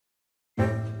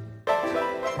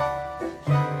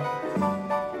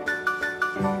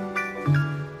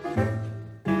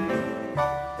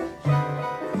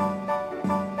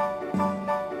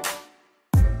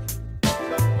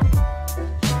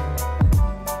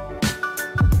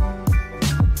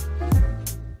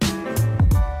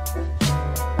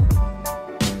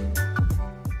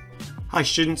Hi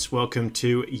students, welcome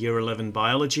to Year 11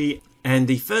 Biology and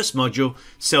the first module,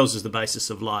 Cells as the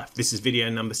Basis of Life. This is video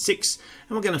number 6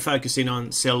 and we're going to focus in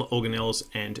on cell organelles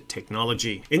and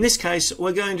technology. In this case,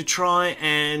 we're going to try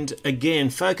and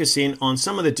again focus in on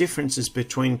some of the differences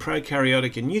between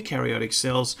prokaryotic and eukaryotic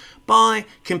cells by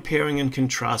comparing and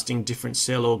contrasting different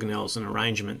cell organelles and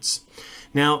arrangements.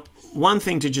 Now, one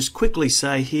thing to just quickly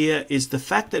say here is the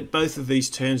fact that both of these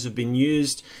terms have been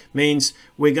used means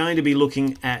we're going to be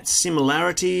looking at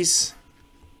similarities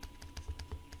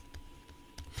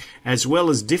as well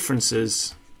as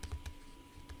differences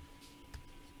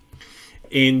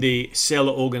in the cell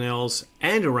organelles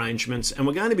and arrangements, and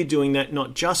we're going to be doing that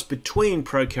not just between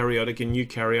prokaryotic and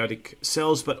eukaryotic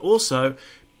cells but also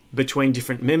between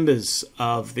different members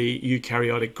of the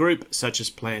eukaryotic group such as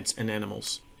plants and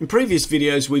animals. In previous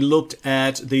videos we looked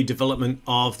at the development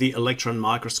of the electron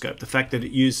microscope, the fact that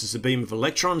it uses a beam of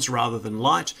electrons rather than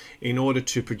light in order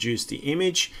to produce the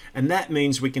image, and that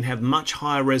means we can have much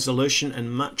higher resolution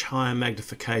and much higher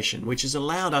magnification, which has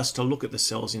allowed us to look at the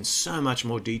cells in so much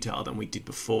more detail than we did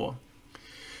before.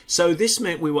 So this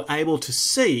meant we were able to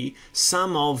see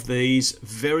some of these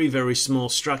very, very small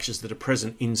structures that are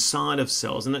present inside of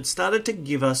cells, and it started to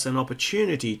give us an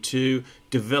opportunity to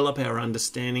develop our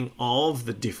understanding of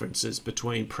the differences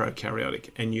between prokaryotic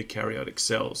and eukaryotic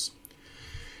cells.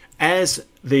 As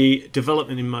the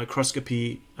development in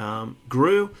microscopy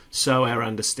grew, so our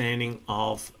understanding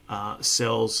of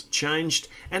cells changed,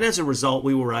 and as a result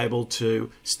we were able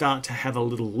to start to have a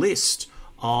little list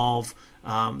of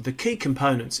the key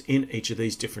components in each of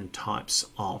these different types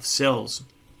of cells.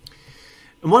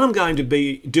 And what I'm going to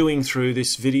be doing through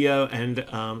this video, and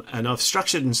I've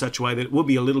structured it in such a way that it will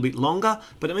be a little bit longer,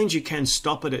 but it means you can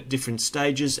stop it at different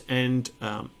stages and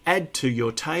add to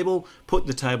your table, put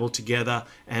the table together,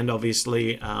 and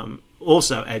obviously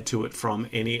also add to it from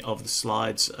any of the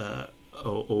slides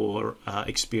or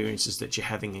experiences that you're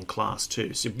having in class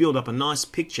too. So build up a nice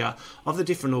picture of the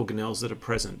different organelles that are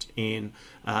present in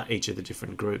each of the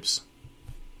different groups.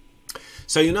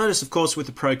 So you'll notice, of course, with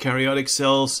the prokaryotic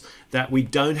cells that we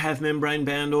don't have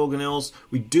membrane-bound organelles.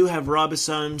 We do have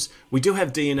ribosomes. We do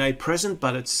have DNA present,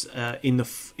 but it's in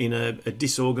a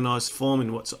disorganized form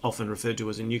in what's often referred to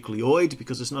as a nucleoid,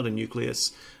 because it's not a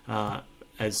nucleus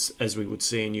as we would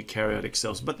see in eukaryotic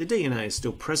cells, but the DNA is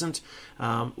still present.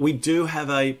 We do have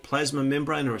a plasma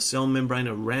membrane or a cell membrane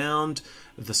around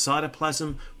the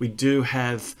cytoplasm. We do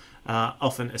have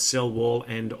often a cell wall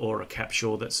and or a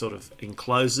capsule that sort of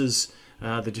encloses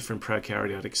the different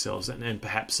prokaryotic cells and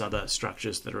perhaps other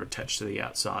structures that are attached to the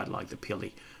outside like the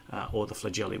pili or the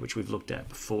flagellae, which we've looked at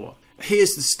before.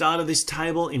 Here's the start of this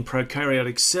table. In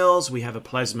prokaryotic cells we have a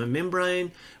plasma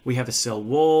membrane, we have a cell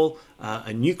wall,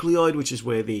 a nucleoid, which is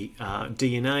where the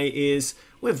DNA is.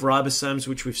 We have ribosomes,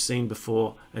 which we've seen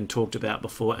before and talked about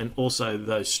before, and also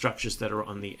those structures that are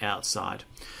on the outside.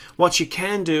 What you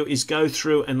can do is go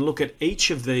through and look at each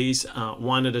of these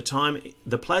one at a time.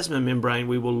 The plasma membrane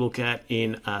we will look at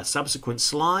in a subsequent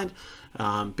slide,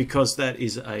 because that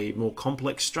is a more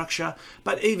complex structure.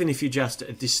 But even if you just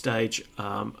at this stage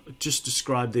just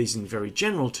describe these in very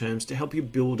general terms to help you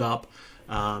build up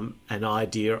an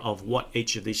idea of what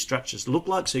each of these structures look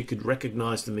like, so you could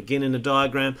recognize them again in a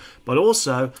diagram, but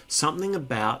also something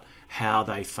about how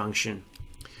they function.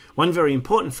 One very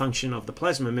important function of the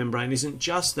plasma membrane isn't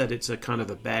just that it's a kind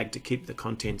of a bag to keep the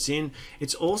contents in,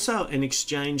 it's also an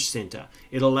exchange center.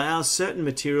 It allows certain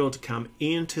material to come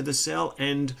into the cell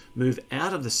and move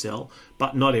out of the cell,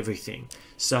 but not everything.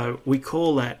 So we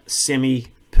call that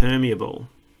semi-permeable,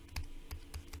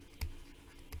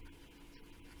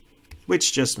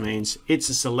 which just means it's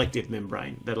a selective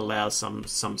membrane that allows some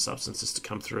substances to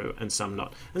come through and some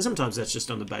not. And sometimes that's just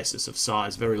on the basis of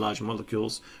size. Very large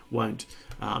molecules won't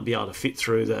be able to fit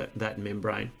through that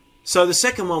membrane. So the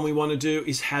second one we want to do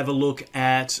is have a look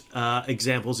at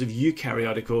examples of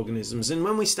eukaryotic organisms. And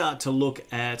when we start to look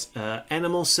at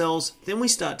animal cells, then we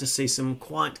start to see some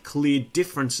quite clear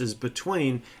differences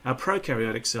between our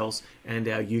prokaryotic cells and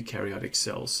our eukaryotic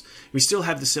cells. We still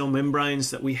have the cell membranes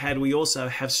that we had. We also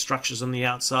have structures on the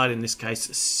outside, in this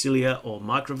case cilia or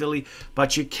microvilli,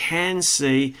 but you can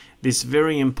see this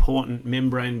very important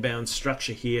membrane-bound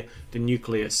structure here, the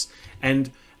nucleus.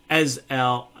 And as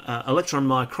our electron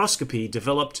microscopy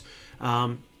developed,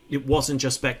 it wasn't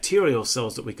just bacterial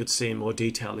cells that we could see in more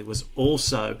detail, it was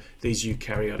also these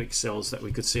eukaryotic cells that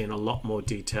we could see in a lot more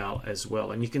detail as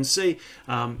well. And you can see,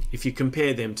 if you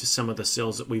compare them to some of the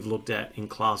cells that we've looked at in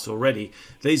class already,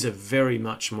 these are very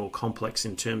much more complex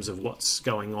in terms of what's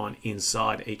going on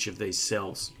inside each of these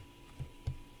cells.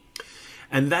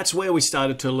 And that's where we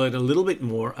started to learn a little bit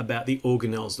more about the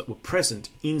organelles that were present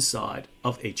inside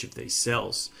of each of these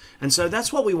cells. And so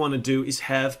that's what we want to do, is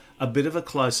have a bit of a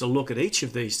closer look at each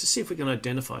of these to see if we can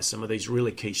identify some of these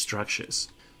really key structures.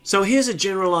 So here's a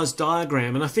generalized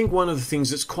diagram, and I think one of the things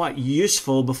that's quite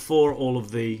useful before all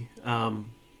of the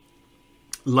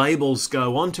labels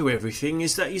go onto everything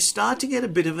is that you start to get a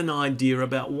bit of an idea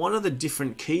about what are the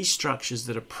different key structures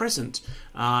that are present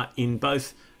in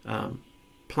both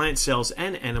plant cells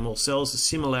and animal cells, the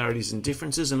similarities and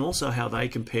differences, and also how they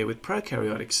compare with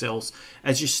prokaryotic cells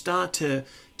as you start to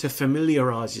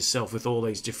familiarize yourself with all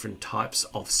these different types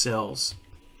of cells.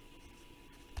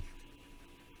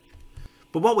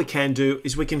 But what we can do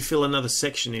is we can fill another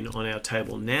section in on our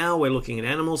table. Now we're looking at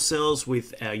animal cells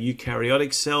with our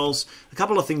eukaryotic cells. A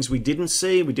couple of things we didn't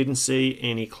see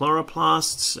any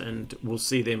chloroplasts, and we'll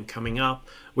see them coming up.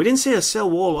 We didn't see a cell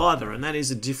wall either, and that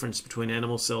is a difference between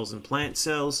animal cells and plant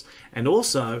cells. And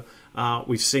also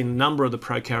we've seen a number of the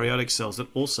prokaryotic cells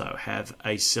that also have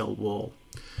a cell wall.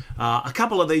 A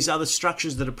couple of these other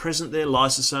structures that are present there,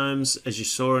 lysosomes, as you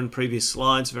saw in previous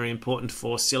slides, very important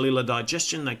for cellular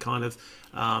digestion. They kind of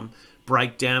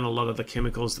break down a lot of the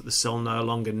chemicals that the cell no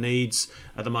longer needs.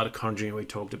 The mitochondria we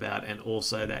talked about, and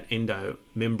also that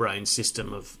endomembrane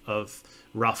system of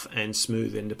rough and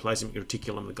smooth endoplasmic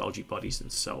reticulum, the Golgi bodies,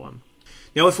 and so on.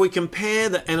 Now, if we compare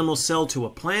the animal cell to a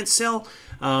plant cell,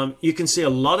 you can see a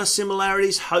lot of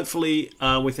similarities. Hopefully,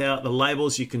 without the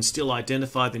labels, you can still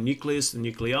identify the nucleus, the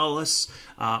nucleolus,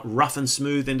 rough and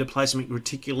smooth endoplasmic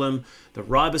reticulum, the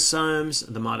ribosomes,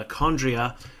 the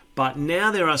mitochondria. But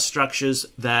now there are structures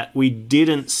that we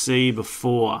didn't see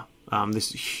before.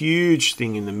 This huge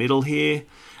thing in the middle here,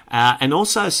 and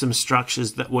also some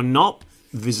structures that were not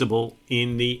visible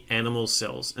in the animal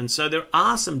cells. And so there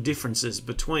are some differences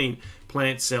between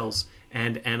plant cells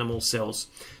and animal cells.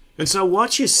 And so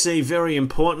what you see very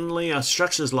importantly are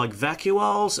structures like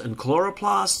vacuoles and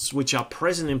chloroplasts, which are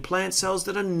present in plant cells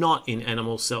that are not in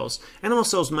animal cells. Animal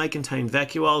cells may contain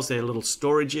vacuoles, they're little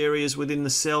storage areas within the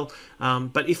cell,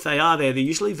 but if they are there, they're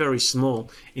usually very small.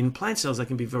 In plant cells, they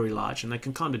can be very large, and they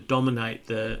can kind of dominate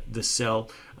the cell,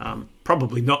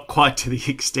 probably not quite to the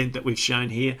extent that we've shown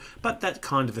here, but that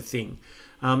kind of a thing.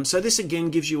 So this again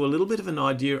gives you a little bit of an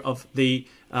idea of the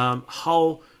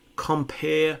whole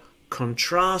compare,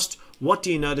 contrast. What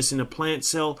do you notice in a plant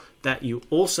cell that you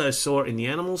also saw in the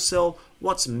animal cell?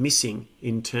 What's missing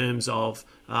in terms of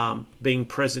being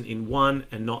present in one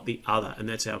and not the other? And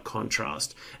that's our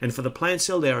contrast. And for the plant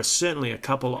cell, there are certainly a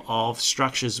couple of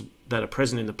structures that are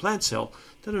present in the plant cell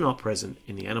that are not present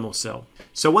in the animal cell.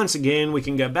 So once again, we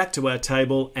can go back to our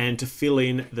table and to fill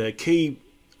in the key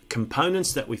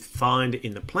components that we find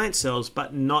in the plant cells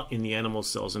but not in the animal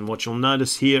cells. And what you'll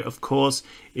notice here, of course,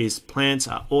 is plants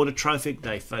are autotrophic.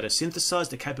 They photosynthesize.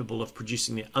 They're capable of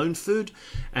producing their own food,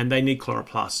 and they need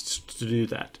chloroplasts to do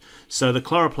that. So the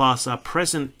chloroplasts are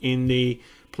present in the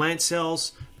plant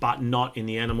cells but not in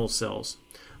the animal cells.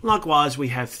 Likewise, we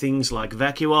have things like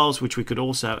vacuoles, which we could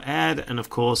also add. And of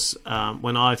course,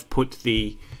 when I've put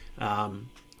the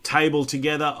table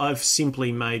together, I've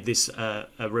simply made this a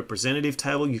representative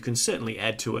table. You can certainly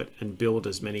add to it and build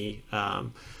as many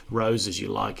rows as you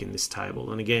like in this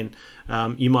table. And again,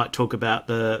 you might talk about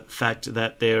the fact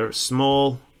that they're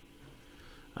small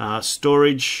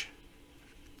storage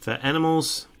for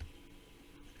animals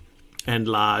and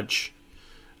large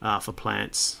for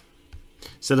plants.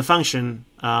 So the function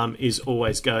is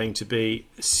always going to be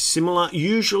similar,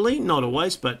 usually, not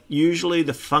always, but usually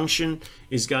the function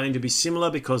is going to be similar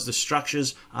because the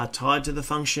structures are tied to the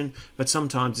function, but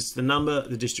sometimes it's the number,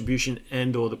 the distribution,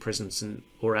 and or the presence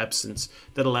or absence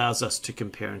that allows us to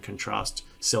compare and contrast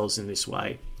cells in this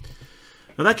way.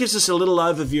 Now that gives us a little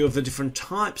overview of the different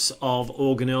types of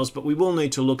organelles, but we will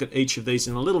need to look at each of these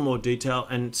in a little more detail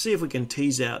and see if we can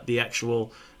tease out the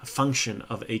actual function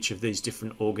of each of these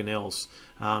different organelles,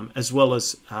 as well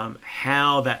as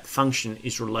how that function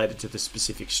is related to the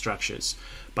specific structures.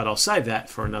 But I'll save that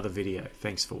for another video.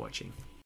 Thanks for watching.